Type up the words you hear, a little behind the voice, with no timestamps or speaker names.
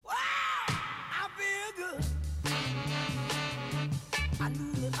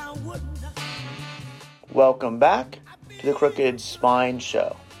Welcome back to the Crooked Spine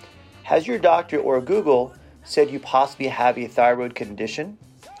Show. Has your doctor or Google said you possibly have a thyroid condition?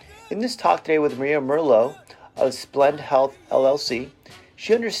 In this talk today with Maria Merlo of Splend Health LLC,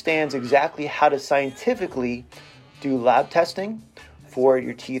 she understands exactly how to scientifically do lab testing for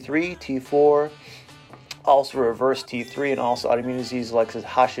your T3, T4, also reverse T3, and also autoimmune disease like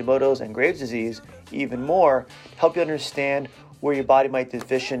Hashimoto's and Graves' disease, even more, to help you understand where your body might be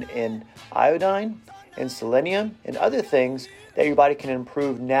deficient in iodine and selenium and other things that your body can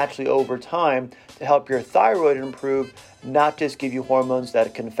improve naturally over time to help your thyroid improve, not just give you hormones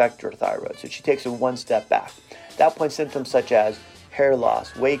that can affect your thyroid. So she takes it one step back. At that point, symptoms such as hair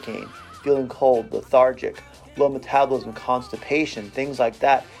loss, weight gain, feeling cold, lethargic, low metabolism, constipation, things like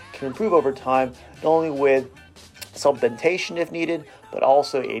that can improve over time, not only with supplementation if needed, but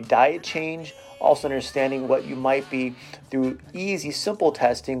also a diet change, also understanding what you might be, through easy, simple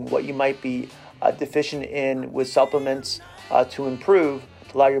testing, what you might be deficient in with supplements to improve,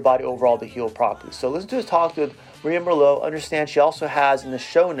 to allow your body overall to heal properly. So listen to this talk with Maria Merlo. Understand she also has in the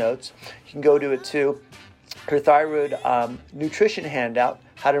show notes, you can go to it too, her thyroid nutrition handout,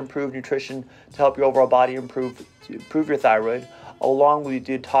 how to improve nutrition to help your overall body improve your thyroid. Along with, we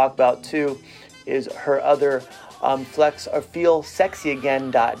did talk about too, is her other flex or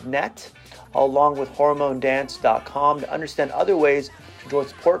feelsexyagain.net, along with hormonedance.com, to understand other ways to join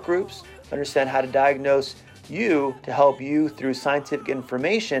support groups, understand how to diagnose you, to help you through scientific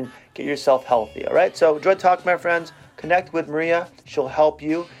information get yourself healthy. All right, so enjoy the talk, my friends. Connect with Maria. She'll help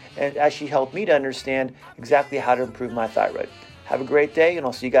you, and as she helped me to understand exactly how to improve my thyroid. Have a great day, and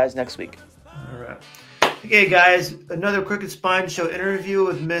I'll see you guys next week. All right. Okay, guys, another Crooked Spine Show interview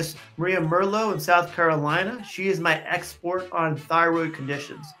with Miss Maria Merlo in South Carolina. She is my expert on thyroid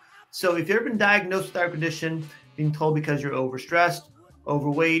conditions. So if you've ever been diagnosed with a thyroid condition, being told because you're overstressed,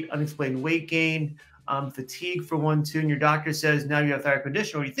 overweight, unexplained weight gain, fatigue for 1, 2, and your doctor says now you have thyroid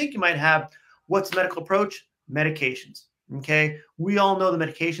condition, or you think you might have, what's the medical approach? Medications. Okay, we all know the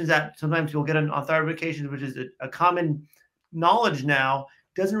medications that sometimes you'll get on thyroid medications, which is a common knowledge now,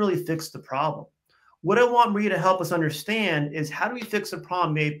 doesn't really fix the problem. What I want Maria to help us understand is, how do we fix the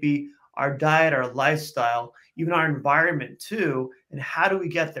problem? Maybe our diet, our lifestyle, even our environment too, and how do we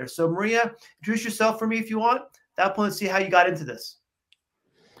get there? So Maria, introduce yourself for me if you want. At that point, let's see how you got into this.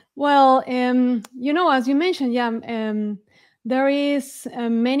 Well, as you mentioned, there is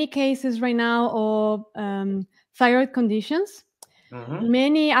many cases right now of thyroid conditions. Mm-hmm.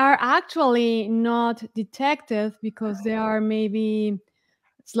 Many are actually not detected because they are maybe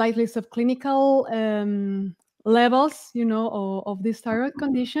slightly subclinical levels, of this thyroid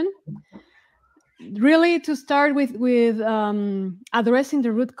condition. Really, to start with addressing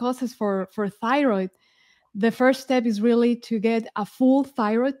the root causes for thyroid, the first step is really to get a full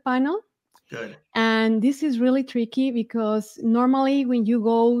thyroid panel. Good. And this is really tricky because normally when you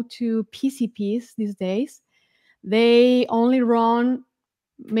go to PCPs these days, they only run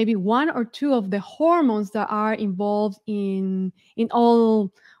maybe 1 or 2 of the hormones that are involved in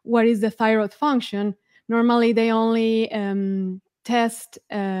all what is the thyroid function. Normally they only test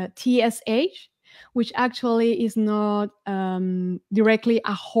TSH, which actually is not directly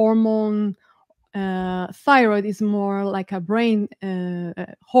a hormone. Thyroid is more like a brain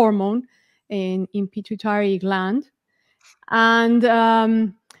hormone in pituitary gland. And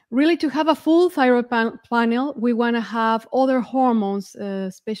really, to have a full thyroid panel, we want to have other hormones,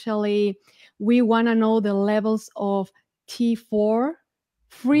 especially we want to know the levels of T4,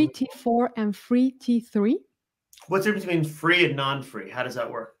 free T4 and free T3. What's the difference between free and non-free? How does that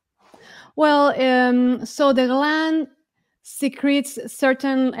work? Well, so the gland secretes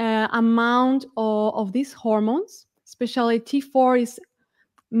certain amount of these hormones, especially T4 is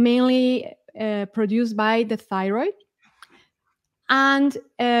mainly produced by the thyroid. And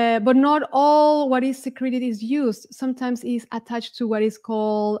but not all what is secreted is used. Sometimes is attached to what is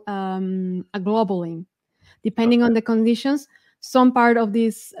called a globulin. Depending on the conditions, some part of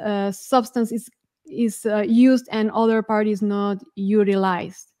this substance is used and other part is not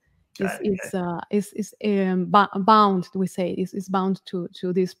utilized. Is bound. We say is bound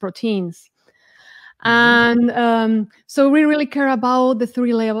to these proteins. Mm-hmm. And so we really care about the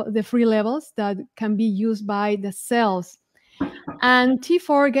three levels that can be used by the cells. And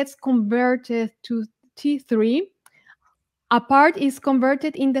T4 gets converted to T3. A part is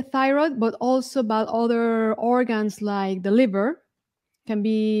converted in the thyroid, but also by other organs like the liver can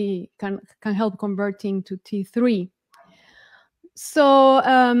help converting to T3. So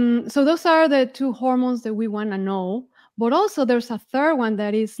those are the 2 hormones that we want to know. But also there's a third one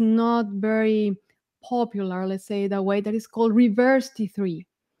that is not very popular, let's say that way, that is called reverse T3.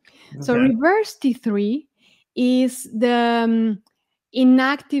 So Okay. reverse T3 is the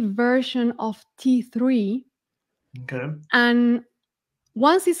inactive version of T3. Okay. And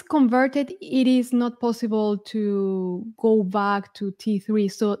once it's converted, it is not possible to go back to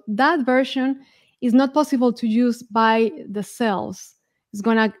T3. So that version is not possible to use by the cells. It's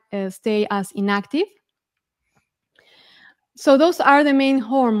going to stay as inactive. So those are the main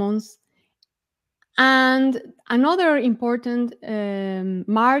hormones. And another important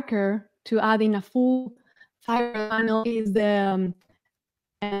marker to add in a full thyroid panel is the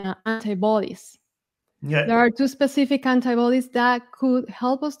antibodies. Yeah. There are two specific antibodies that could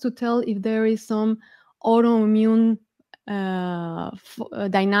help us to tell if there is some autoimmune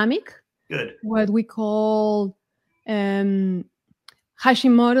dynamic. Good. What we call Hashimoto's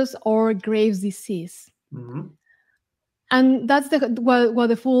or Graves' disease. Mm-hmm. And that's what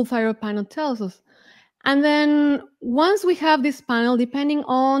the full thyroid panel tells us. And then once we have this panel, depending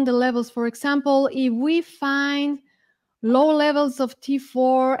on the levels, for example, if we find low levels of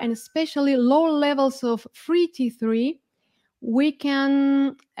T4 and especially low levels of free T3, we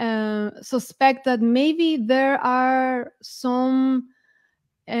can suspect that maybe there are some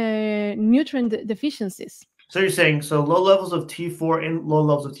nutrient deficiencies. So you're saying low levels of T4 and low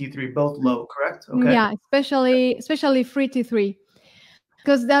levels of T3, both low, correct? Okay. Yeah, especially free T3,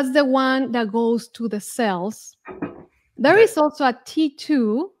 because that's the one that goes to the cells. There is also a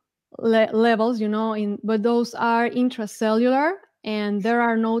T2 levels, but those are intracellular, and there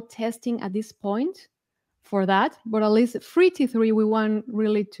are no testing at this point for that. But at least free T3, we want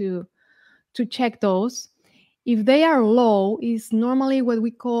really to check those. If they are low, is normally what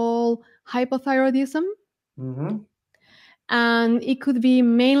we call hypothyroidism. Mm-hmm. And it could be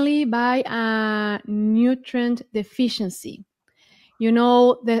mainly by a nutrient deficiency.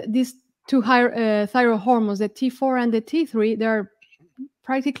 These two thyroid hormones, the T4 and the T3, they're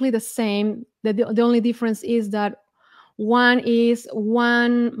practically the same. The only difference is that one is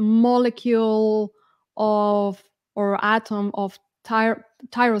one molecule of or atom of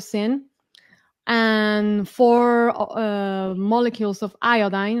tyrosine and 4 molecules of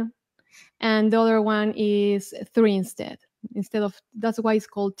iodine, and the other one is 3 instead of. That's why it's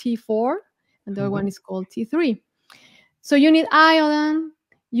called T4, and the other one is called T3. So you need iodine,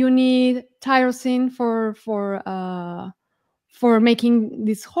 you need tyrosine for making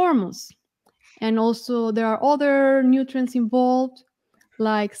these hormones. And also there are other nutrients involved,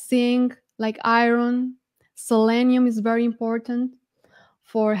 like zinc, like iron. Selenium is very important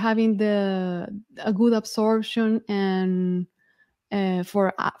for having a good absorption and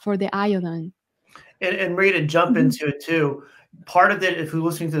for the iodine. And Maria, to jump into it too, part of it, if we're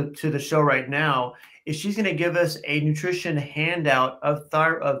listening to the show right now, is she's going to give us a nutrition handout of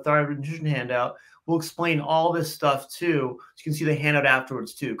thyroid nutrition handout. We'll explain all this stuff too. So you can see the handout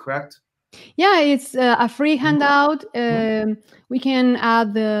afterwards too, correct? Yeah, it's a free handout. We can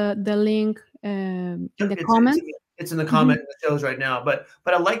add the link in the comments. It's in the comment shows right now. But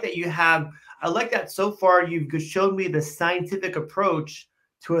I like that I like that so far you've showed me the scientific approach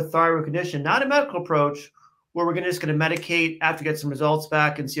to a thyroid condition, not a medical approach where we're just going to medicate after get some results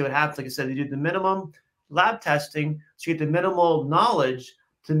back and see what happens. Like I said, you do the minimum lab testing, so you get the minimal knowledge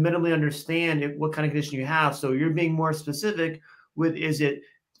to minimally understand what kind of condition you have. So you're being more specific with, is it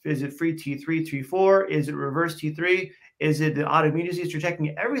free T3, T4? Is it reverse T3? Is it the autoimmune disease? You're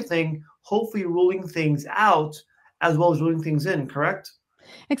checking everything, hopefully ruling things out as well as ruling things in, correct?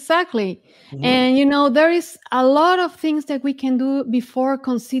 Exactly. And there is a lot of things that we can do before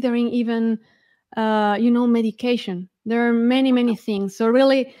considering even medication. There are many things. So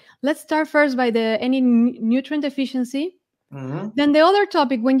really, let's start first by any nutrient deficiency. Then the other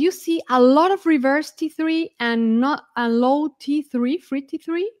topic, when you see a lot of reverse T3 and not a low T3, free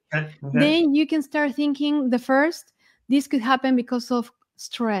T3, then you can start thinking this could happen because of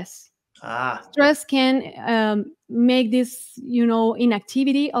stress. Stress can make this,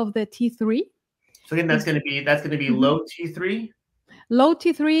 inactivity of the T3. So again, that's going to be low T3. Low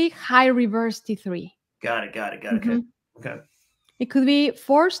T3, high reverse T3. Got it. Okay. It could be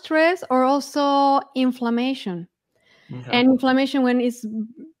for stress or also inflammation. And inflammation, when it's,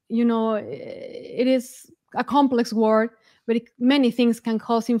 it is a complex word, but many things can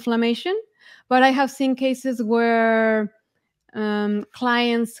cause inflammation. But I have seen cases where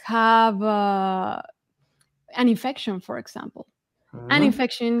clients have an infection, for example. An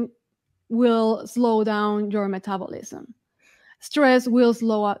infection will slow down your metabolism. Stress will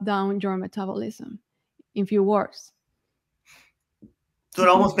slow down your metabolism in few words. So it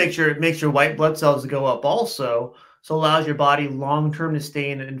almost makes your white blood cells go up also, so allows your body long-term to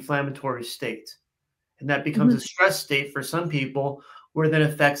stay in an inflammatory state. and that becomes a stress state for some people, where that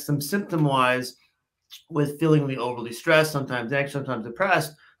affects them symptom-wise with feeling overly stressed, sometimes anxious, sometimes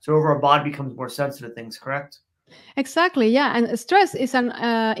depressed. So overall body becomes more sensitive to things, correct? Exactly. Yeah, and stress is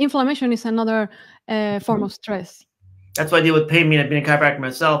inflammation is another form of stress. That's what I deal with pain. I mean, I've been a chiropractor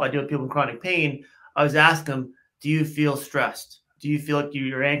myself. I deal with people with chronic pain. I was asking them, do you feel stressed? Do you feel like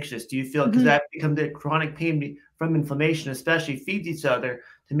you're anxious? Do you feel, because that becomes the chronic pain from inflammation, especially, feeds each other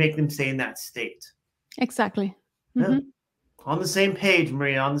to make them stay in that state. Exactly. Yeah. On the same page,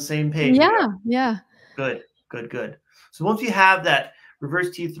 Maria, on the same page. Yeah. Good. So once you have that reverse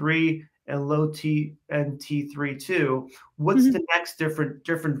T3 and low T and T3 too, what's the next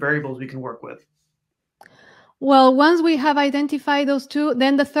different variables we can work with? Well, once we have identified those two,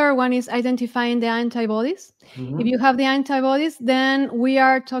 then the third one is identifying the antibodies. If you have the antibodies, then we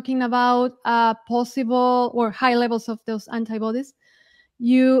are talking about possible or high levels of those antibodies.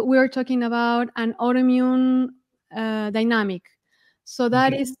 We are talking about an autoimmune dynamic. So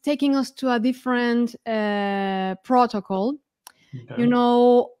that is taking us to a different protocol. Okay.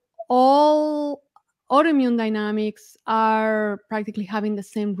 All autoimmune dynamics are practically having the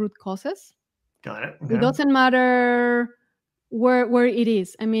same root causes. Got it. It doesn't matter where it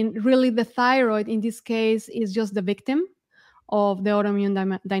is. I mean, really, the thyroid in this case is just the victim of the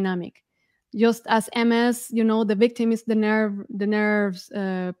autoimmune dynamic. Just as MS, the victim is the nerves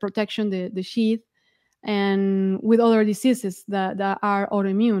protection, the sheath, and with other diseases that are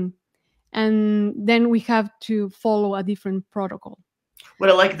autoimmune. And then we have to follow a different protocol.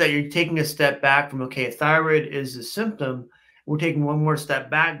 What I like that you're taking a step back from, okay, thyroid is a symptom. We're taking one more step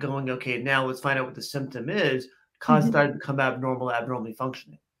back, going, okay, now let's find out what the symptom is, cause thyroid to become abnormally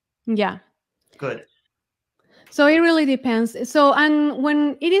functioning. Yeah. Good. So it really depends. So, and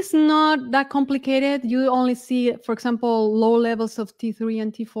when it is not that complicated, you only see, for example, low levels of T3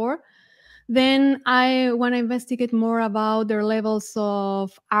 and T4. Then I want to investigate more about their levels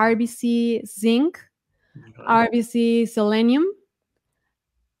of RBC zinc, RBC selenium.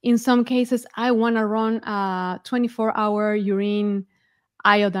 In some cases, I want to run a 24-hour urine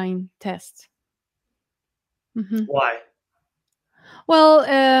iodine test. Why? Well,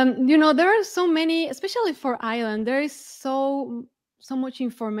 there are so many, especially for iodine, there is so much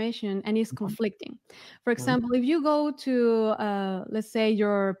information and it's conflicting. For example, if you go to, let's say,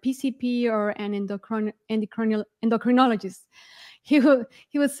 your PCP or an endocrinologist, he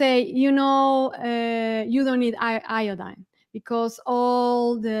would say, you don't need iodine because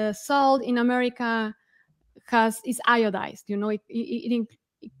all the salt in America is iodized. It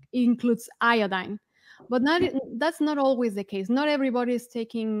includes iodine. But that's not always the case. Not everybody is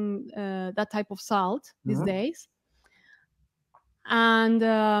taking that type of salt these days. And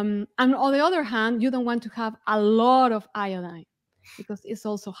on the other hand, you don't want to have a lot of iodine because it's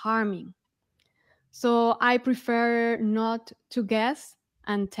also harming. So I prefer not to guess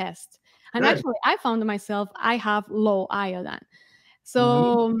and test. And actually, I found myself, I have low iodine.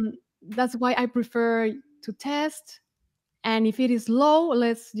 So that's why I prefer to test. And if it is low,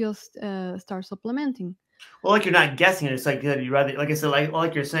 let's just start supplementing. Well, like, you're not guessing it. It's like you rather, like I said,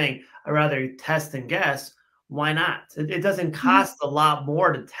 like you're saying, I'd rather test than guess. Why not? It doesn't cost a lot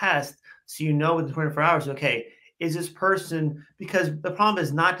more to test, so within 24 hours, okay, is this person, because the problem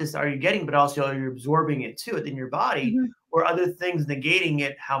is not just are you getting, but also are you absorbing it too in your body, or other things negating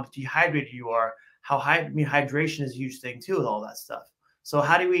it, how dehydrated you are, hydration is a huge thing too with all that stuff. So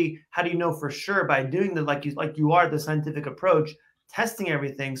how do you know for sure by doing the scientific approach, testing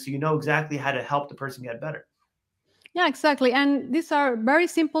everything so you know exactly how to help the person get better? Yeah, exactly. And these are very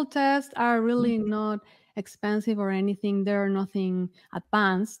simple tests, are really not expensive or anything. They're nothing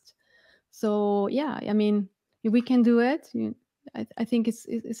advanced. So yeah, I mean, if we can do it, I think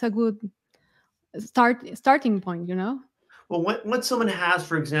it's a good starting point, Well, what someone has,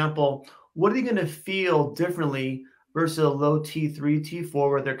 for example, what are they going to feel differently versus a low T3, T4,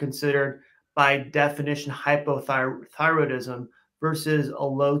 where they're considered by definition hypothyroidism, versus a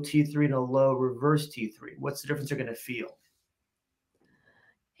low T3 and a low reverse T3? What's the difference they're going to feel?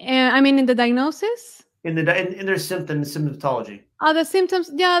 I mean, in the diagnosis? In their symptomatology. The symptoms,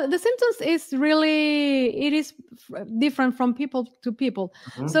 the symptoms it is different from people to people.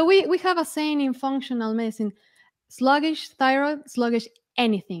 So we have a saying in functional medicine: sluggish thyroid, sluggish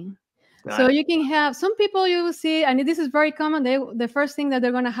anything. So you can have some people, you will see, and this is very common. The first thing that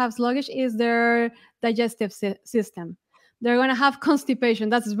they're going to have sluggish is their digestive system. They're going to have constipation.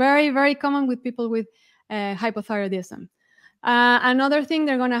 That's very, very common with people with hypothyroidism. Another thing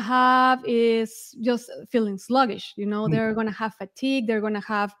they're going to have is just feeling sluggish. They're going to have fatigue. They're going to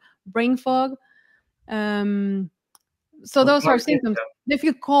have brain fog. So those are symptoms. They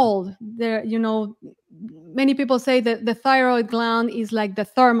feel cold. many people say that the thyroid gland is like the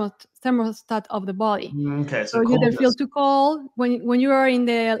thermostat of the body. Okay, So so you don't feel coldness. too cold. When you are in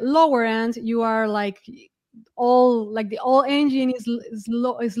the lower end, you are like the all engine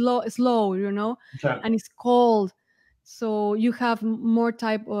is low, you know, Okay. and it's cold. So you have more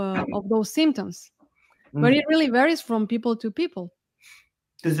type of those symptoms. But Mm. it really varies from people to people.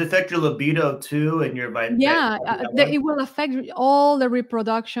 Does it affect your libido too and your Yeah, that way? it will affect all the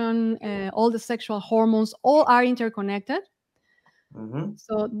reproduction, all the sexual hormones, all are interconnected. Hmm.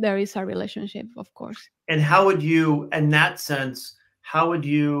 So there is a relationship, of course. And how would you, in that sense, how would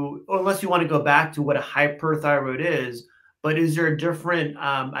you, or unless you want to go back to what a hyperthyroid is, but is there a different,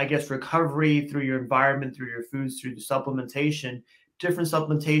 I guess, recovery through your environment, through your foods, through the supplementation? Different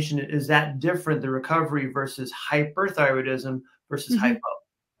supplementation, is that different, the recovery versus hyperthyroidism versus hypo? Mhm.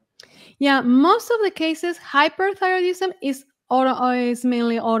 Yeah, most of the cases, hyperthyroidism is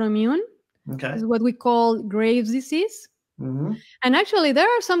mainly autoimmune. Okay. Is what we call Graves' disease. Hmm. And actually, there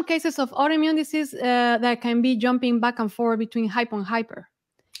are some cases of autoimmune disease that can be jumping back and forth between hypo and hyper.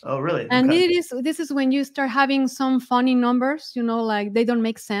 Oh, really? And Okay. this is when you start having some funny numbers, you know, like they don't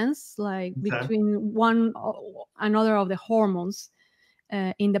make sense, like Okay. between one or another of the hormones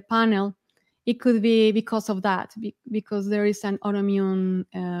in the panel. It could be because of that, because there is an autoimmune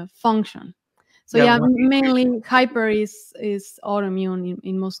function. So Yeah. yeah, mainly hyper is autoimmune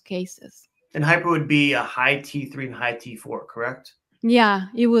in most cases. And hyper would be a high T3 and high T4, correct? Yeah,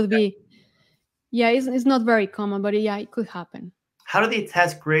 it would be. Yeah, it's not very common, but yeah, it could happen. How do they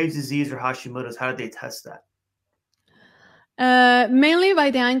test Graves' disease or Hashimoto's? How do they test that? Mainly by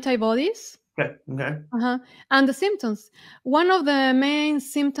the antibodies. Okay. Okay. Uh-huh. And the symptoms. One of the main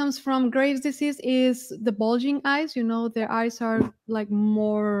symptoms from Graves' disease is the bulging eyes. You know, their eyes are like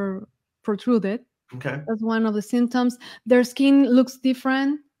more protruded. Okay. That's one of the symptoms. Their skin looks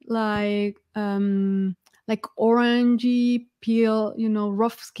different, like orangey peel, you know,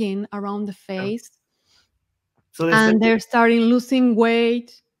 rough skin around the Yeah. face. So they say, And they're starting losing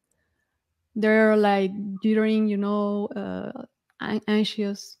weight. They're like jittering, you know,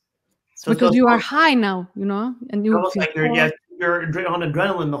 anxious. It's so it's because you are almost, high now, you know, and you almost feel like you're, cold. yeah, you're on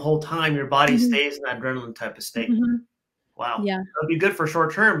adrenaline the whole time. Your body Mhm, stays in that adrenaline type of state. mhm. Wow. Yeah. That'd be good for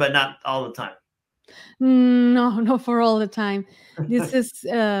short term, but not all the time. No, not for all the time. This is,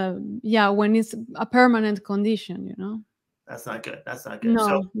 yeah, when it's a permanent condition, you know. That's not good. That's not good. So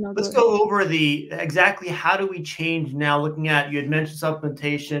No, not let's good. go over the exactly how do we change now, looking at, you had mentioned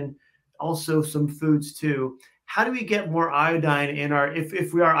supplementation, also some foods too. How do we get more iodine in our,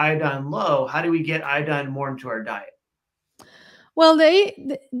 if we are iodine low, how do we get iodine more into our diet? Well,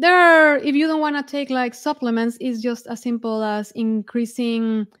 there are, if you don't want to take like supplements, it's just as simple as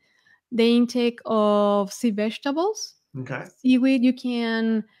increasing the intake of sea vegetables. Okay. Seaweed, you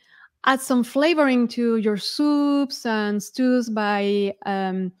can add some flavoring to your soups and stews by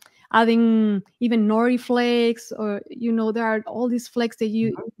adding even nori flakes, or you know, there are all these flakes that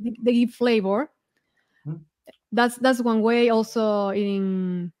they give flavor. Mhm. That's one way. Also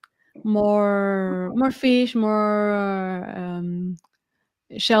eating more fish, more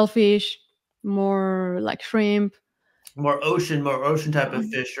shellfish, more like shrimp. More ocean type of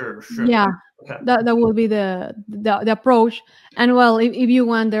fish or shrimp. Yeah, Okay. that will be the approach. And well, if you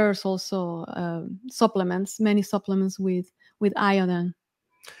want, there's also supplements, many supplements with iodine.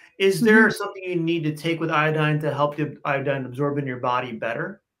 Is there Mhm. something you need to take with iodine to help the iodine absorb in your body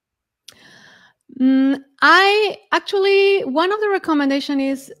better? I actually, one of the recommendation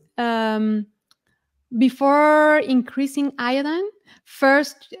is, before increasing iodine,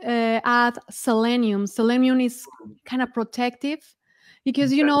 first add selenium. Selenium is kind of protective,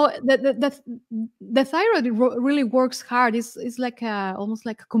 because you Okay. know the thyroid really works hard. It's like almost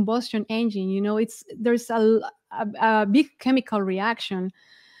like a combustion engine. You know, there's a big chemical reaction,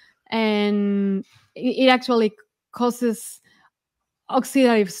 and it actually causes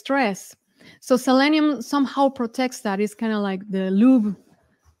oxidative stress. So selenium somehow protects that. It's kind of like the lube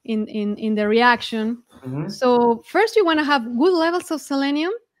in the reaction. Mhm. So first you want to have good levels of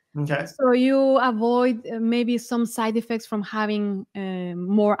selenium, Okay. so you avoid maybe some side effects from having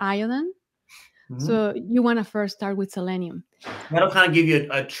more iodine. Mhm. So you want to first start with selenium. That'll kind of give you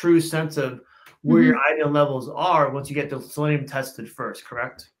a true sense of where your Hmm. iodine levels are once you get the selenium tested first,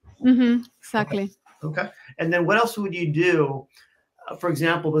 correct? Hmm. Okay. Exactly. Okay. And then what else would you do, for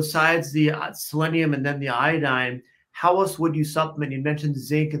example, besides the selenium and then the iodine? How else would you supplement? You mentioned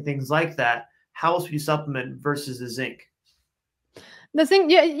zinc and things like that. How else would you supplement versus the zinc? The thing,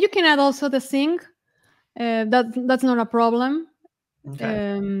 yeah, you can add also the zinc. That's not a problem.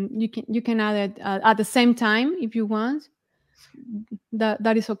 Okay. You can add it at the same time if you want.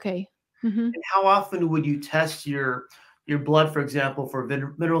 That is okay. Mhm. And how often would you test your blood, for example, for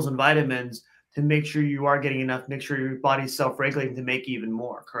minerals and vitamins to make sure you are getting enough, make sure your body's self-regulating to make even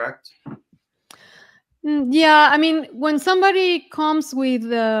more, correct? Yeah, I mean, when somebody comes with,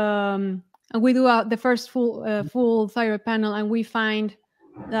 we do the first full thyroid panel, and we find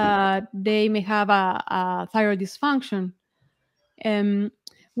that they may have a thyroid dysfunction. Um,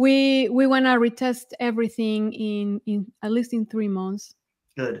 we want to retest everything in at least in 3 months,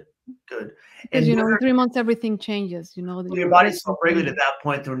 Good, good. because And in 3 months everything changes. your Your body's everything self-regulated at changes. that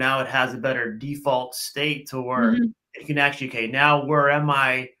point, so now it has a better default state to where Mhm, it can actually, okay, now where am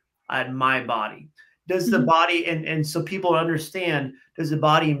I at my body? Does the mhm. body, and so people understand, does the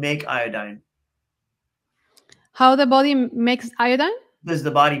body make iodine? How the body makes iodine? Does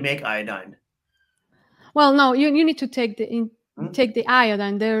the body make iodine? Well, no, you need to Hmm? take the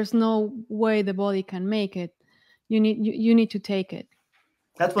iodine. There's no way the body can make it. You need to take it,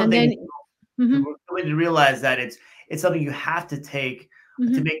 That's one and thing then. Mhm, people need to realize, that it's something you have to take to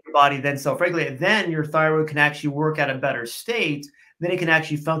mhm. make your body then self-regulate. Then your thyroid can actually work at a better state. Then it can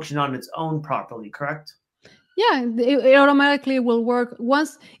actually function on its own properly, correct? Yeah, it automatically will work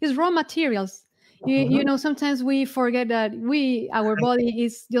once it's raw materials. Mhm. Sometimes we forget that our body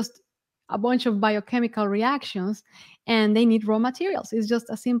is just a bunch of biochemical reactions, and they need raw materials. It's just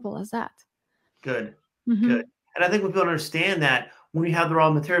as simple as that. Good, good. Hmm. And I think when people understand that when you have the raw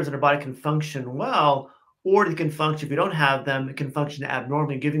materials and our body can function well, or it can function, if you don't have them, it can function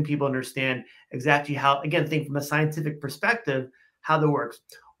abnormally, giving people understand exactly how, again, think from a scientific perspective, how that works.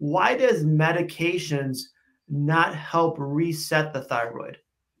 Why does medications not help reset the thyroid?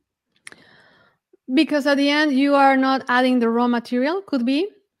 Because at the end, you are not adding the raw material, could be.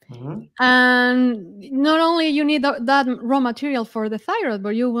 Mhm, And not only you need that raw material for the thyroid,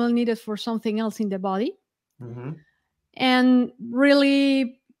 but you will need it for something else in the body. mhm, And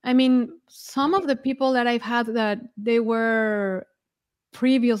really, I mean, some of the people that I've had that they were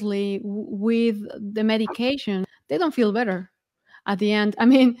previously with the medication, they don't feel better at the end. I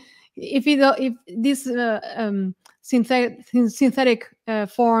mean, if this synthetic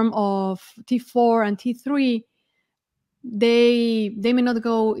form of T4 and T3, they may not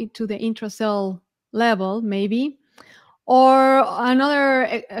go into the intracell level, maybe. Or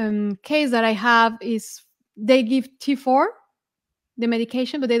another case that I have is they give T4, the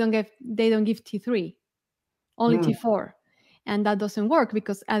medication, but they don't give T3, only mm. T4, and that doesn't work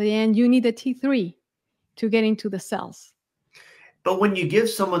because at the end you need the T3 to get into the cells. But when you give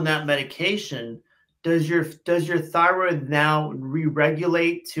someone that medication, does your thyroid now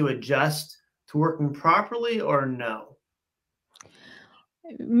re-regulate to adjust to working properly, or no?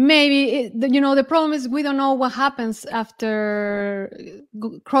 Maybe the problem is we don't know what happens after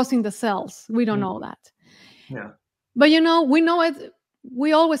crossing the cells. We don't Mm, know that, yeah. but we know it.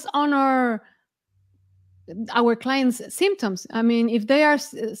 We always honor our clients' symptoms. I mean, if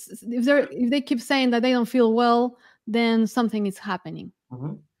if they keep saying that they don't feel well, then something is happening,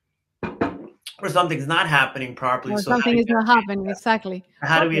 Mhm. Or something's not happening properly, or so something is not happening exactly.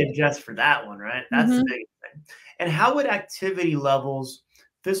 how do we adjust for that one, right? That's the Hmm. big thing. And how would activity levels,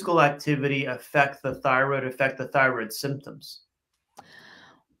 physical activity, affect the thyroid symptoms?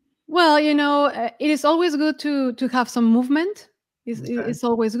 Well, it is always good to have some movement. Okay. It's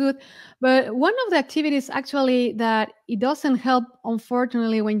always good, but one of the activities actually that it doesn't help,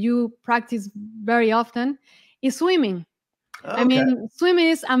 unfortunately, when you practice very often, is swimming. I Okay. mean, swimming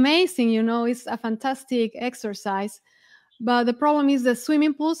is amazing. It's a fantastic exercise. But the problem is the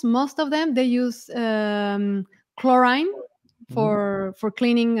swimming pools. Most of them they use chlorine Mhm. for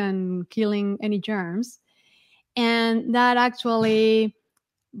cleaning and killing any germs, and that actually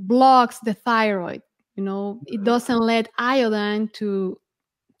blocks the thyroid. It doesn't let iodine to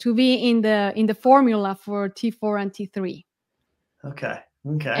be in the formula for T4 and T3. Okay.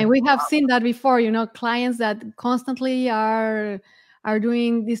 And Okay. we have seen that before. Clients that constantly are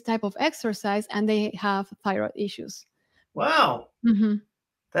doing this type of exercise and they have thyroid issues. Wow. Hmm.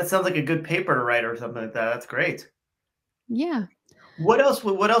 That sounds like a good paper to write or something like that. That's great. Yeah. What else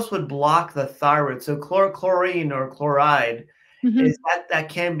would block the thyroid? So chlorine or chloride, is Hmm. that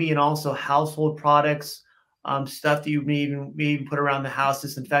can be in also household products, stuff that you may even put around the house,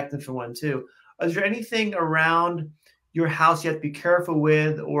 disinfectant for one too. Is there anything around your house you have to be careful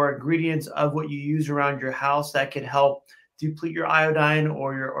with, or ingredients of what you use around your house that could help deplete your iodine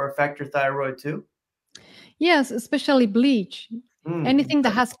or affect your thyroid too? Yes, especially bleach. Mm, Anything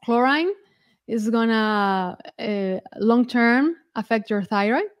that has chlorine is gonna long term affect your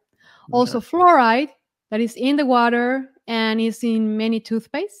thyroid. okay. Also, fluoride that is in the water and is in many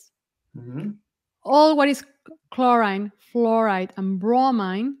toothpaste. Mhm. All what is chlorine, fluoride, and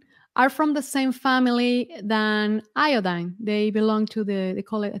bromine are from the same family than iodine. They belong to they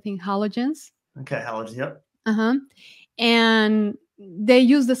call it, I think, halogens. Okay, halogens, yep. Uh-huh. And they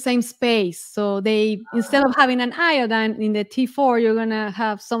use the same space. So they, instead of having an iodine in the T4, you're going to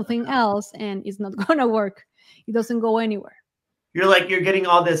have something else, and it's not going to work. It doesn't go anywhere. You're getting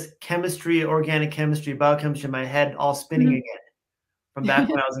all this chemistry, organic chemistry, biochemistry in my head all spinning Mhm. again from back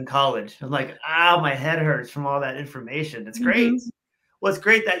when I was in college. I'm like, my head hurts from all that information. It's great. Mhm. Well, it's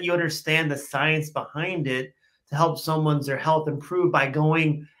great that you understand the science behind it to help someone's their health improve by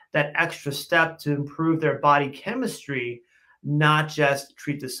going that extra step to improve their body chemistry, not just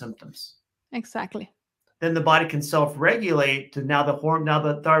treat the symptoms. Exactly. Then the body can self-regulate to now the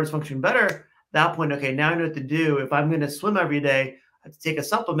thyroid is functioning better. At that point, okay, now I know what to do. If I'm going to swim every day, I have to take a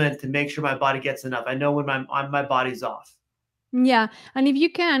supplement to make sure my body gets enough. I know when my body's off. Yeah. And if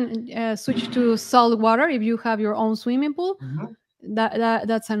you can switch to salt water, if you have your own swimming pool, Mm-hmm.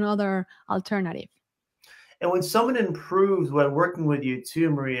 that's another alternative. And when someone improves when working with you too,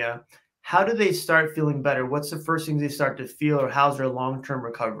 Maria, how do they start feeling better? What's the first things they start to feel, or how's their long-term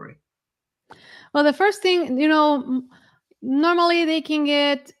recovery? Well, the first thing, normally they can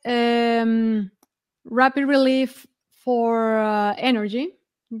get rapid relief for energy.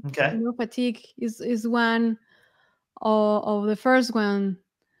 Okay. Fatigue is one of the first one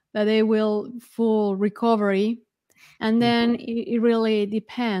that they will full recovery, and then it really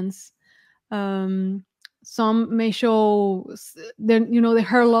depends. Um, some may show the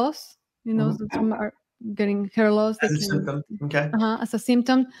hair loss. Some are getting hair loss. They As a can symptom. Okay. as a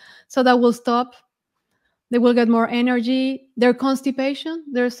symptom, so that will stop. They will get more energy. Their constipation.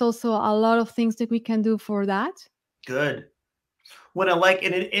 There's also a lot of things that we can do for that. Good. What I like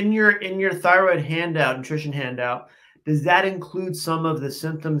in your thyroid handout, nutrition handout, does that include some of the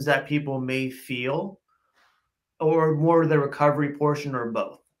symptoms that people may feel, or more of the recovery portion, or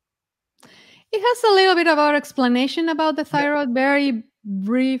both? It has a little bit about explanation about the Yeah. thyroid, very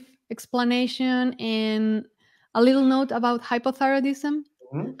brief explanation, and a little note about hypothyroidism,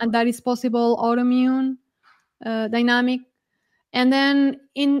 Mhm. and that is possible autoimmune dynamic. And then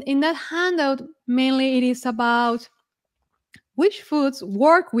in that handout, mainly it is about which foods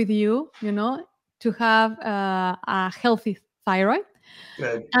work with you, to have a healthy thyroid,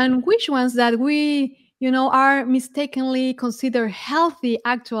 Good. and which ones that we, are mistakenly considered healthy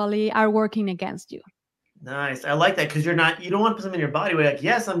actually are working against you. Nice. I like that because you don't want to put something in your body where you're like,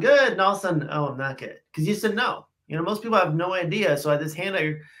 yes, I'm good. And all of a sudden, oh, I'm not good. Because you said no. Most people have no idea. So this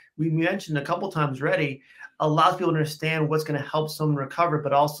handout we mentioned a couple times already allows people to understand what's going to help someone recover,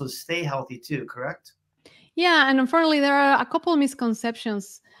 but also stay healthy too, correct? Yeah, and unfortunately, there are a couple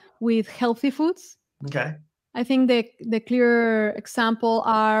misconceptions with healthy foods. Okay. I think the clear example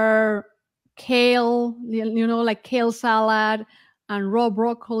are kale, like kale salad and raw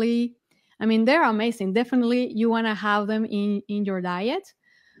broccoli. I mean, they're amazing. Definitely, you want to have them in your diet.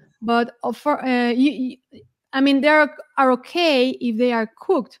 But I mean, they are okay if they are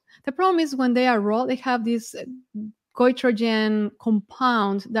cooked. The problem is when they are raw, they have this goitrogen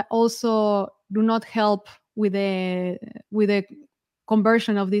compound that also do not help with the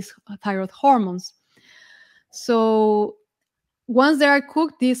conversion of these thyroid hormones. So once they are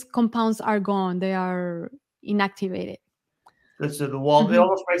cooked, these compounds are gone. They are inactivated. Good. So the wall, it Mhm.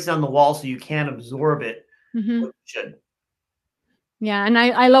 almost breaks down the wall so you can't absorb it. Mhm. What you should. Yeah, and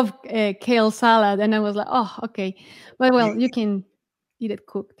I love kale salad, and I was like, oh, okay, but well, you can eat it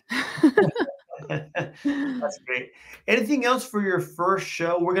cooked. That's great. Anything else for your first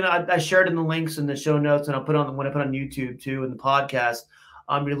show? I shared in the links in the show notes, and I'll put on when I put on YouTube too in the podcast.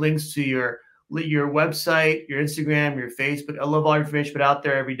 Your links to your website, your Instagram, your Facebook. I love all your information put out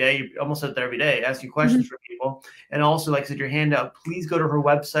there every day. You almost out there every day, asking questions Mhm. for people, and also like I said, your handout. Please go to her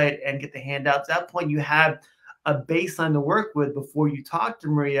website and get the handouts. At that point, you have a baseline to work with before you talk to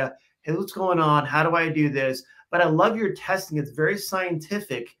Maria. Hey, what's going on? How do I do this? But I love your testing. It's very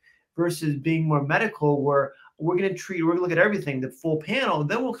scientific versus being more medical, where we're going to look at everything, the full panel, and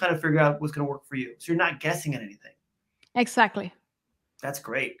then we'll kind of figure out what's going to work for you. So you're not guessing at anything. Exactly. That's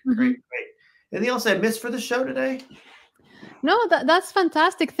great. Great, Mhm. great. Anything else I missed for the show today? No, that's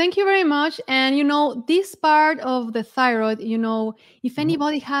fantastic. Thank you very much. And this part of the thyroid, if Mhm.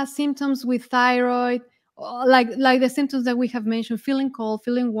 anybody has symptoms with thyroid, like the symptoms that we have mentioned, feeling cold,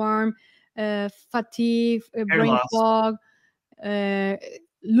 feeling warm, fatigue, Hair brain loss. fog, uh,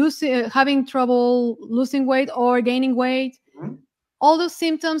 having trouble losing weight or gaining weight, Mhm. all those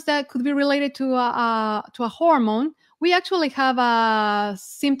symptoms that could be related to a hormone. We actually have a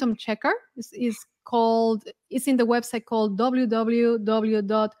symptom checker. It's in the website called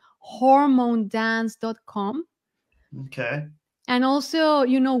www.hormonedance.com. Okay. And also,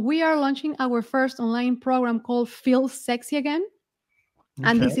 we are launching our first online program called Feel Sexy Again.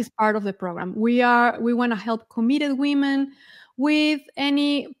 And this is part of the program. We want to help committed women with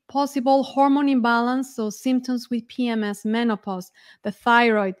any possible hormone imbalance, so symptoms with PMS, menopause, the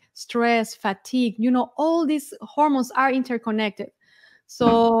thyroid, stress, fatigue. All these hormones are interconnected.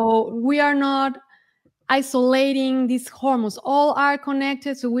 So we are not isolating these hormones. All are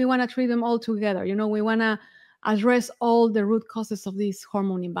connected, so we want to treat them all together. We want to address all the root causes of these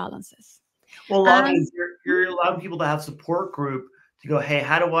hormone imbalances. Well, you're allowing people to have support group to go, hey,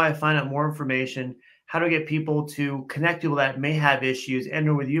 how do I find out more information? How do I get people to connect people that may have issues,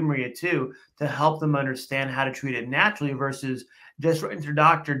 and with you, Maria, too, to help them understand how to treat it naturally versus just running to your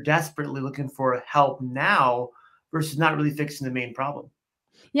doctor desperately looking for help now versus not really fixing the main problem.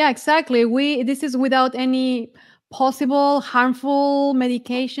 Yeah, exactly. This is without any possible harmful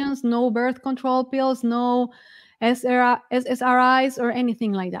medications, no birth control pills, no SSRIs or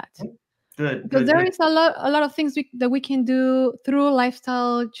anything like that. Good. Because there is a lot of things that we can do through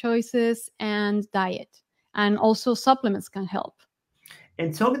lifestyle choices and diet, and also supplements can help.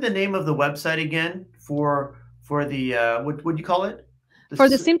 And tell me the name of the website again for the what would you call it? For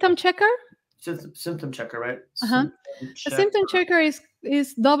the symptom checker? Symptom checker, right? The symptom checker is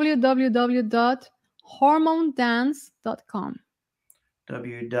www.hormonedance.com.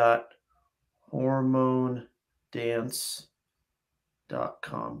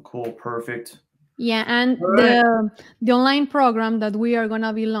 www.hormonedance.com. Cool, perfect. Yeah, and the online program that we are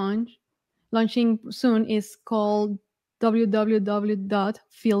gonna be launching soon is called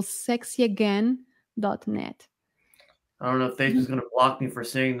www.feelsexyagain.net. I don't know if Facebook's going to block me for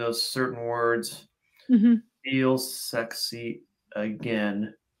saying those certain words. Feel sexy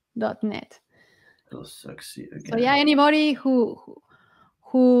again. .net. Feel sexy again. So yeah, anybody who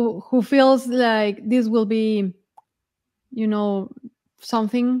feels like this will be,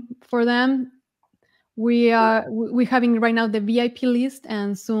 something for them, we're having right now the VIP list,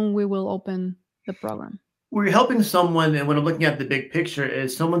 and soon we will open the program. We're helping someone, and when I'm looking at the big picture,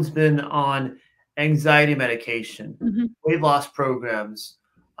 is someone's been on anxiety medication, weight loss programs,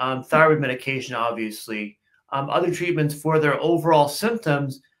 thyroid medication, obviously, other treatments for their overall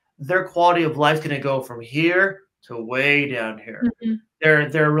symptoms. Their quality of life is going to go from here to way down here.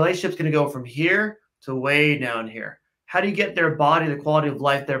 Their relationship's going to go from here to way down here. How do you get their body, the quality of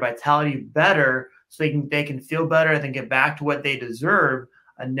life, their vitality better, so they can feel better and then get back to what they deserve,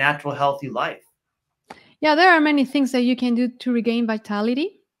 a natural, healthy life? Yeah, there are many things that you can do to regain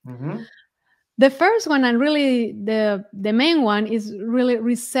vitality. The first one, and really the main one, is really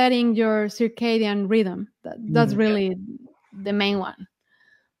resetting your circadian rhythm. That's really the main one,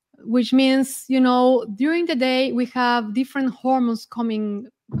 which means, during the day we have different hormones coming,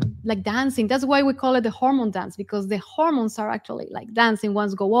 like dancing. That's why we call it the hormone dance, because the hormones are actually like dancing.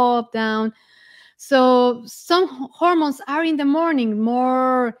 Ones go up, down. So some hormones are in the morning,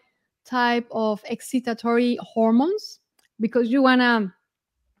 more type of excitatory hormones, because you wanna,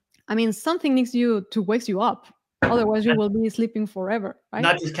 something needs to wake you up. Otherwise you will be sleeping forever, right?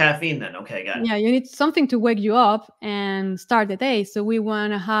 Not just caffeine then. Okay, got it. Yeah, you need something to wake you up and start the day. So we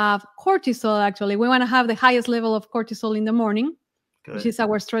want to have cortisol. Actually, we want to have the highest level of cortisol in the morning, which is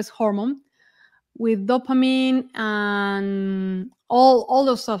our stress hormone, with dopamine and all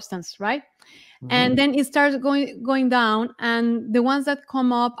those substances, right? And then it starts going down, and the ones that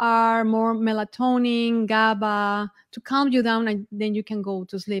come up are more melatonin, GABA, to calm you down, and then you can go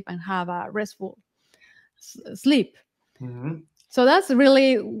to sleep and have a restful sleep. So that's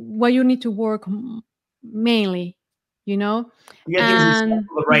really what you need to work mainly, Yeah, things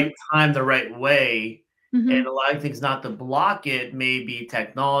the right time, the right way, and a lot of things not to block it. Maybe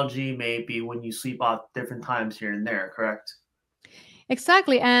technology, maybe when you sleep off different times here and there. Correct.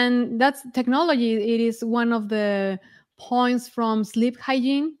 Exactly, and that's technology. It is one of the points from sleep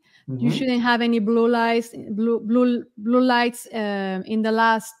hygiene. You shouldn't have any blue lights in the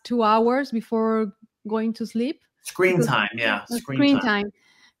last 2 hours before going to sleep. Screen time, yeah. Screen time,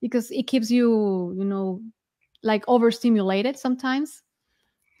 because it keeps you, like overstimulated sometimes,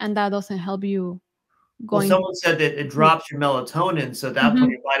 and that doesn't help you going. Well, someone said that it drops your melatonin, so that's when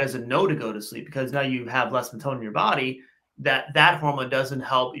your body doesn't know to go to sleep, because now you have less melatonin in your body. That hormone doesn't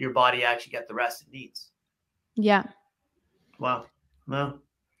help your body actually get the rest it needs. Yeah. Wow. Well,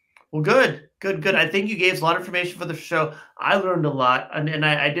 good. I think you gave us a lot of information for the show. I learned a lot, and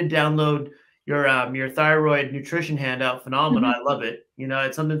I did download your thyroid nutrition handout. Phenomenal. I love it.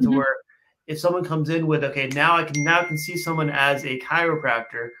 It's something to where if someone comes in with, okay, now I can see someone as a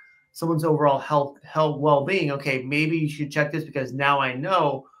chiropractor, someone's overall health, well-being. Okay, maybe you should check this, because now I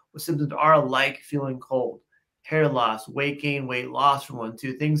know what symptoms are like feeling cold. hair loss, weight gain, weight loss from 1,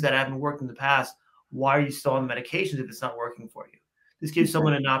 2 things that haven't worked in the past. Why are you still on medications if it's not working for you? This gives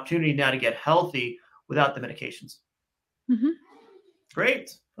someone an opportunity now to get healthy without the medications. Mm-hmm.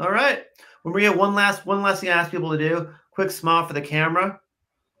 Great. All right. Well, Maria, one last thing I ask people to do. Quick smile for the camera.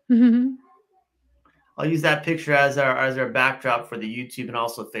 Mm-hmm. I'll use that picture as our backdrop for the YouTube and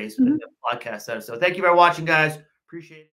also Facebook Mm-hmm. and the podcast episode. Thank you for watching, guys. Appreciate it.